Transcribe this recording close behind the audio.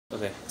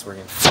Okay, it's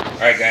working.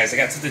 Alright guys, I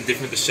got something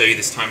different to show you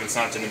this time. It's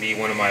not going to be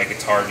one of my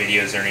guitar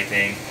videos or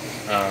anything.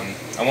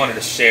 I wanted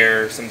to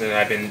share something that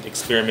I've been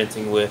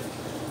experimenting with.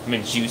 I've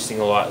been juicing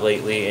a lot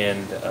lately,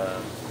 and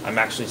I'm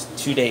actually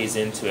 2 days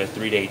into a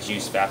 3-day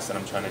juice fast that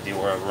I'm trying to do,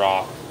 or a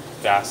raw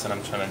fast that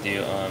I'm trying to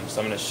do.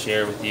 So I'm going to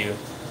share with you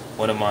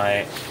one of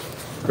my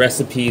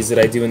recipes that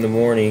I do in the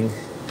morning,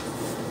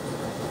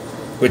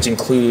 which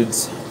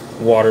includes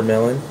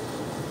watermelon,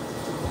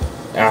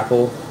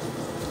 apple,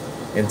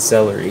 and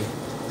celery.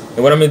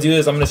 And what I'm going to do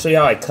is I'm going to show you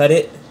how I cut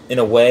it in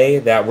a way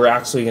that we're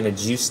actually going to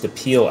juice the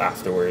peel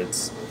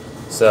afterwards.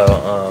 So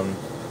I'm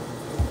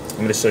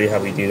going to show you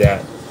how we do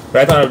that.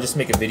 But I thought I would just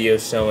make a video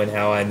showing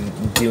how I'm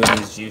doing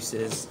these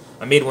juices.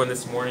 I made one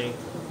this morning,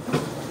 a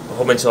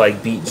whole bunch of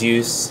like beet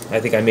juice. I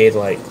think I made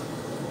like,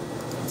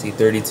 let's see,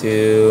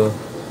 32.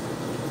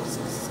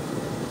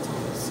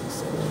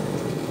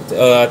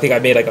 I think I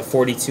made like a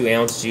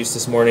 42-ounce juice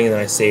this morning, and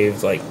then I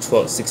saved like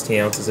 16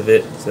 ounces of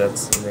it. So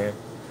that's in there.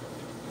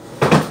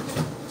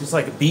 Just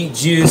like beet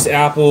juice,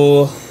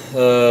 apple,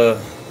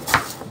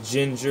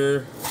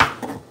 ginger,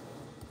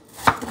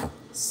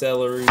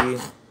 celery,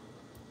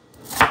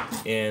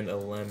 and a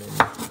lemon.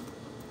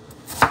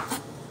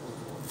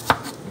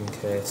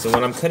 Okay, so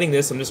when I'm cutting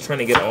this, I'm just trying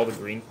to get all the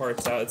green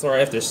parts out. It's alright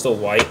if they're still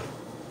white.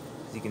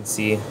 As you can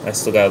see, I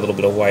still got a little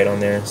bit of white on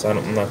there, so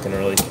I'm not going to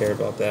really care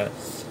about that.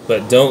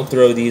 But don't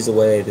throw these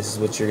away. This is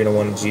what you're going to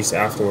want to juice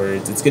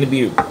afterwards. It's going to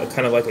be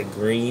kind of like a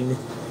green,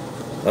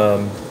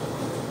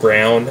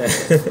 brown,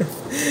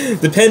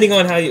 depending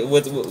on how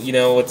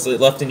what's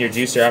left in your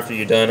juicer after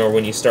you're done, or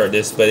when you start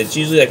this. But it's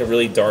usually like a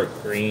really dark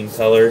green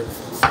color.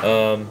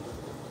 I'm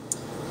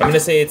gonna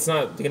say it's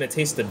not gonna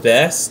taste the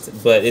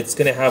best, but it's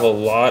gonna have a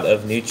lot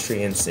of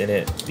nutrients in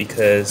it,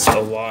 because a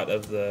lot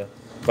of the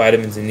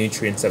vitamins and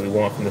nutrients that we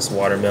want from this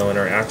watermelon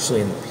are actually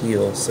in the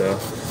peel. So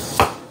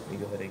let me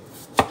go ahead and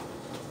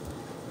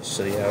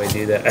show you how I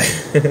do that.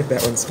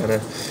 That one's kind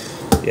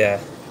of,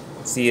 yeah.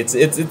 See, it's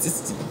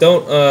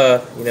don't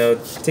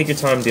take your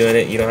time doing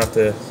it. You don't have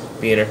to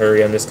be in a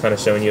hurry. I'm just kind of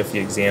showing you a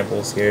few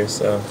examples here.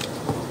 So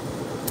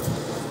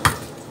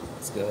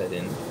let's go ahead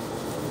and,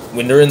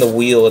 when they're in the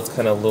wheel, it's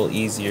kind of a little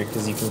easier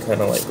because you can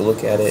kind of like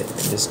look at it and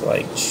just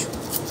like,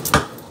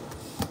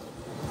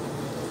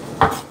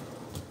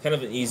 kind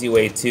of an easy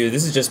way too.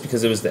 This is just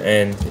because it was the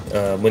end.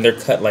 When they're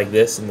cut like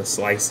this in the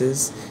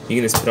slices, you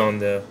can just put on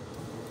the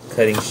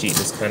cutting sheet,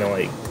 just kind of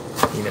like,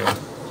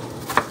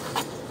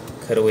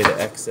 cut away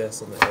the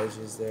excess on the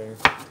edges there.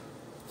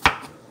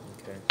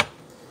 Okay,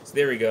 so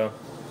there we go.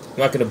 I'm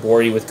not going to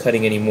bore you with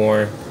cutting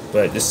anymore,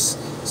 but just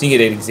so you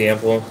get an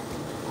example.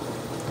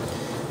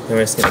 And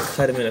we're just going to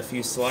cut them in a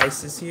few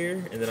slices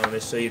here, and then I'm going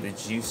to show you the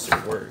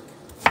juicer work.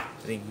 I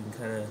think you can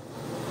kind of,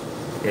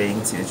 yeah, you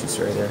can see the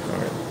juicer right there.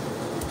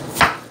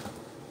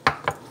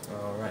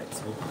 Alright,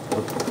 so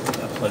we'll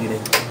plug it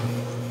in.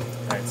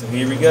 Alright, so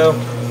here we go.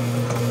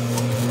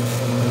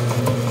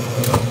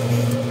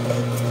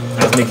 I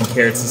was making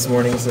carrots this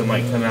morning, so it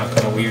might come out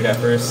kind of weird at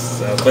first,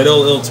 so, but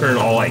it'll turn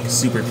all like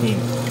super pink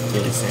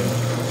really soon.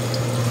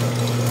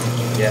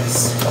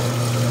 Yes.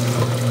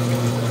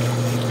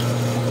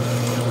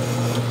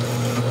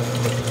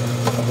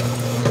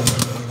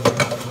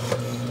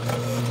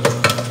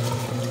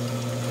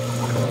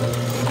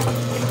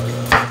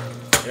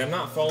 And I'm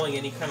not following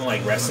any kind of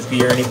like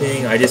recipe or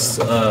anything. I just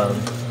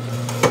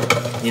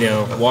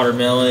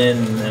watermelon,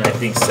 and I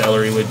think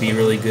celery would be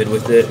really good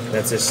with it.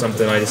 That's just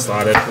something I just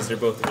thought of because they're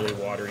both really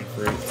watery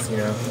fruits, You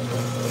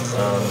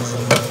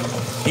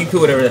can put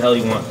whatever the hell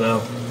you want, though.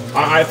 If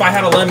I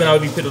had a lemon, I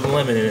would be putting a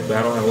lemon in it, but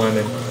I don't have a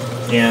lemon.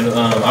 And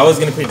I was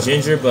going to put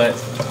ginger, but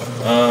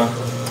I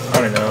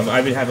don't know.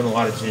 I've been having a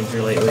lot of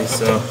ginger lately,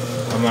 so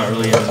I'm not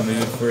really in the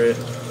mood for it.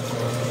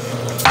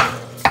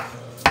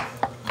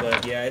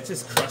 But yeah, it's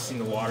just crushing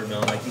the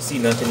watermelon. Like, you see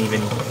nothing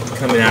even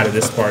coming out of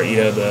this part,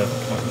 the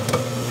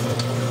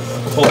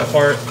pulp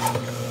part.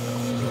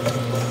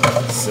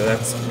 So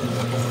that's good.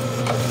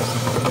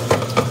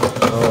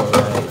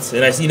 Alright.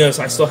 And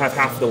so I still have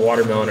half of the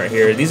watermelon right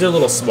here. These are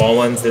little small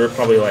ones. They were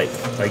probably like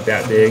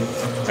that big.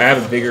 I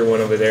have a bigger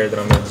one over there that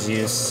I'm going to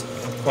juice.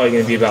 Probably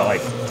going to be about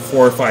like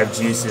 4 or 5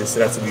 juices, so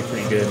that's going to be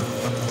pretty good.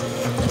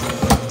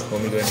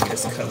 Let me go ahead and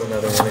just cut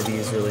another one of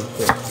these really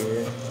quick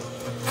here.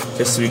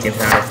 Just so we can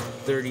have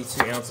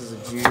 32 ounces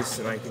of juice,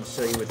 and I can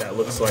show you what that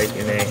looks like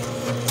in a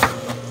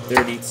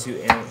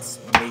 32-ounce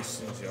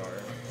mason jar.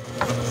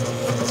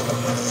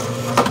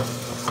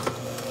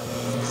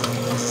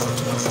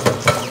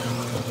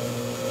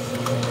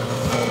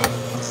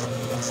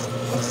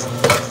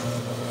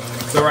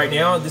 So right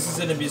now, this is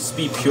going to just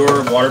be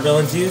pure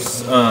watermelon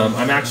juice.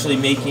 I'm actually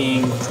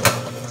making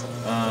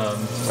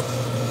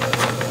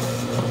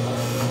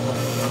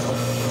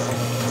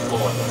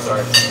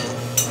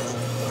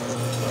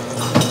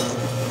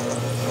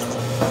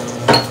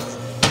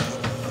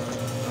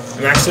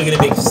I'm actually going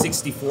to make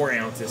 64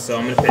 ounces, so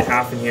I'm going to put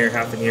half in here,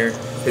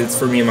 because it's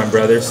for me and my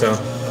brother, so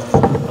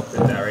I'll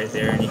put that right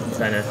there, and you can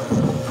kind of,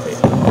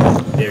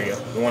 there you go,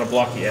 don't want to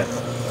block it yet.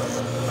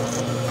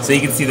 So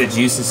you can see the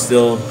juice is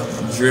still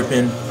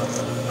dripping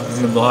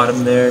on the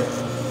bottom there.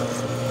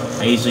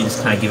 I usually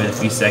just kind of give it a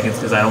few seconds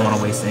because I don't want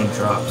to waste any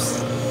drops.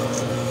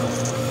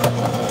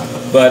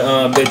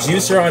 But the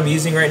juicer I'm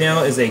using right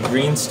now is a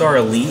Green Star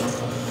Elite.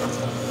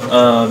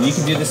 You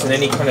can do this in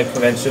any kind of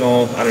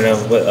conventional, I don't know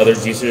what other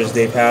juicers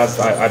they have.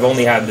 I've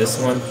only had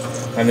this one.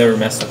 I've never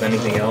messed with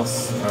anything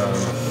else.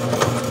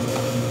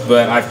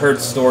 But I've heard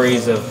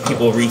stories of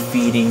people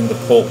refeeding the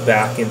pulp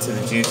back into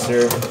the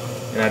juicer,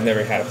 and I've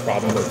never had a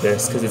problem with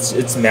this because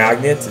it's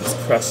magnets, it's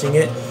crushing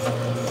it.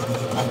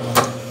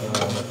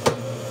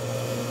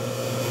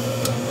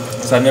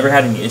 So I've never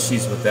had any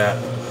issues with that.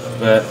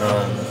 But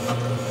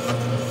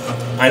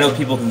I know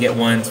people can get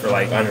ones for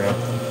like, I don't know,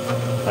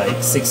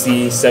 like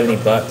 60,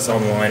 70 bucks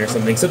online or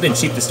something. Something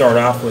cheap to start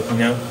off with, you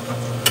know?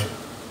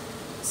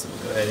 So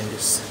we'll go ahead and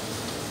just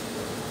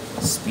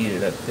speed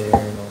it up there,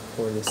 and I'll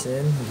pour this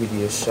in and give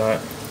you a shot.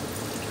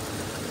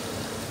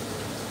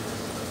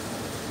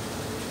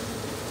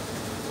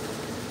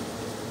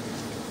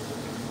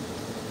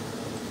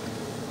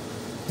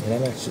 And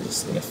I'm actually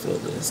just going to fill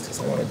this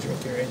because I want to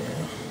drink it right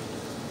now.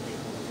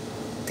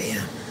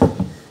 Damn.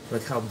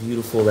 Look how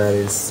beautiful that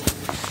is.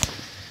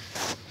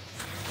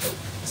 Oh,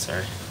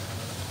 sorry.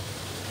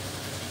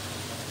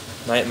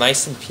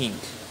 Nice and pink.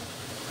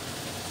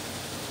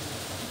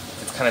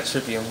 It's kind of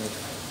trippy on me.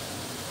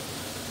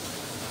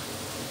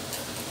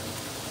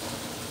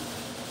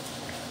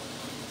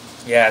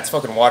 Yeah, it's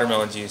fucking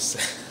watermelon juice.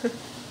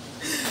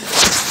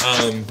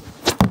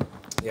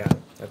 Yeah,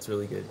 that's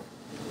really good.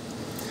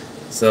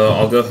 So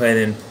I'll go ahead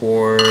and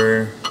pour.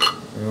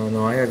 Oh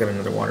no, I got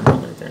another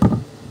watermelon right there.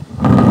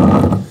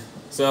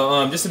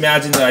 So just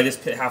imagine that I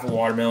just put half a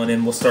watermelon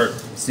in. We'll start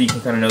so you can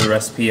kind of know the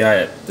recipe.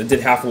 I did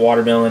half a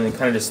watermelon and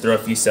kind of just throw a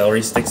few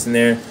celery sticks in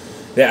there.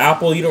 The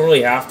apple, you don't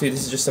really have to.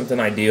 This is just something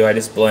I do. I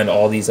just blend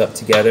all these up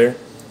together,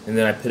 and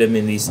then I put them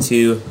in these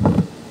two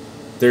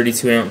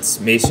 32-ounce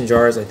mason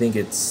jars. I think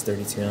it's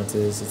 32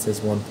 ounces. It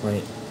says 1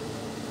 pint.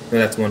 No,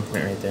 that's 1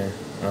 pint right there.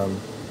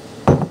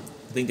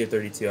 I think they're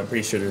 32. I'm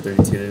pretty sure they're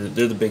 32.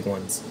 They're the big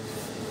ones.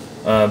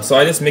 So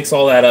I just mix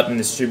all that up and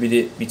distribute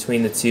it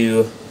between the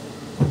two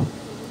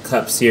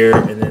cups here,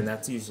 and then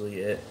that's usually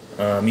it.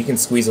 You can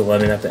squeeze a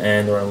lemon at the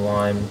end or a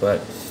lime,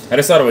 but I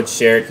just thought I would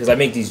share it because I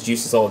make these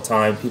juices all the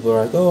time. People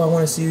are like, oh, I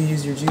want to see you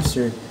use your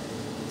juicer.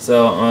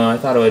 So I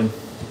thought I would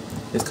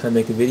just kind of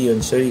make a video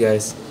and show you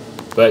guys.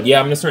 But yeah,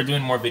 I'm going to start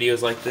doing more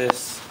videos like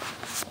this.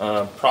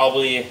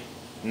 Probably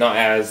not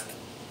as,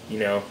 you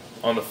know,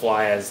 on the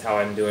fly as how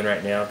I'm doing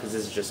right now, because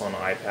this is just on an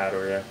iPad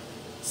or a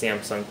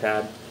Samsung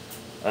pad.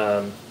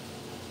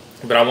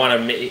 But I want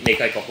to make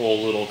like a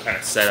whole little kind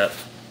of setup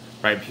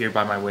right here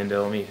by my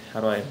window.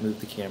 How do I move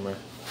the camera?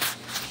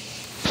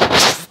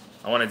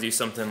 I want to do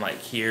something like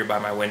here by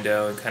my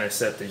window and kind of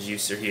set up the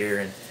juicer here.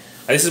 And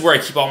this is where I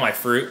keep all my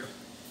fruit,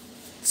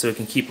 so it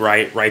can keep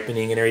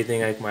ripening and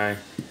everything, like my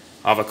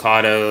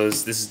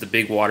avocados. This is the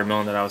big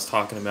watermelon that I was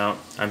talking about.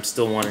 I'm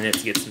still wanting it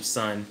to get some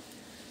sun.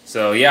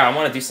 So yeah, I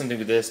want to do something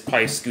with this,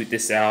 probably scoot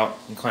this out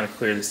and kind of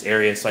clear this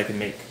area so I can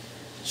make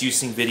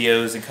juicing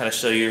videos and kind of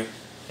show you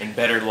in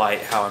better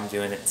light how I'm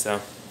doing it. So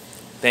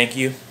thank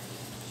you.